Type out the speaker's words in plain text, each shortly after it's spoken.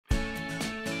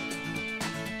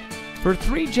For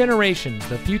 3 generations,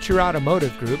 the Future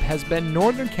Automotive Group has been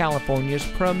Northern California's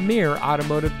premier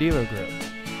automotive dealer group.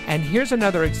 And here's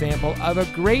another example of a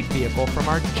great vehicle from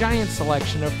our giant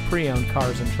selection of pre-owned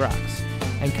cars and trucks.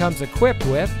 And comes equipped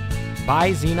with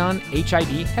bi-xenon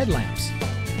HID headlamps,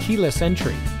 keyless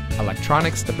entry,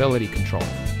 electronic stability control,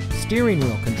 steering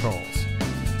wheel controls,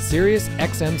 Sirius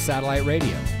XM satellite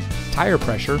radio, tire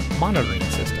pressure monitoring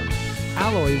system,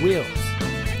 alloy wheels,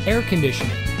 air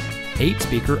conditioning,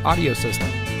 8-speaker audio system,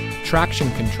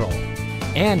 traction control,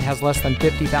 and has less than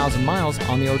 50,000 miles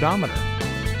on the odometer.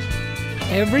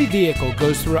 Every vehicle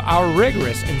goes through our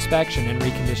rigorous inspection and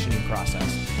reconditioning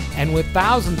process. And with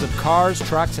thousands of cars,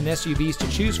 trucks, and SUVs to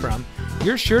choose from,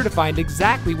 you're sure to find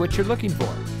exactly what you're looking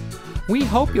for. We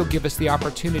hope you'll give us the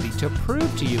opportunity to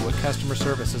prove to you what customer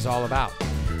service is all about.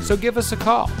 So give us a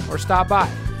call or stop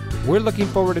by. We're looking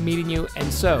forward to meeting you,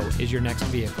 and so is your next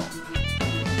vehicle.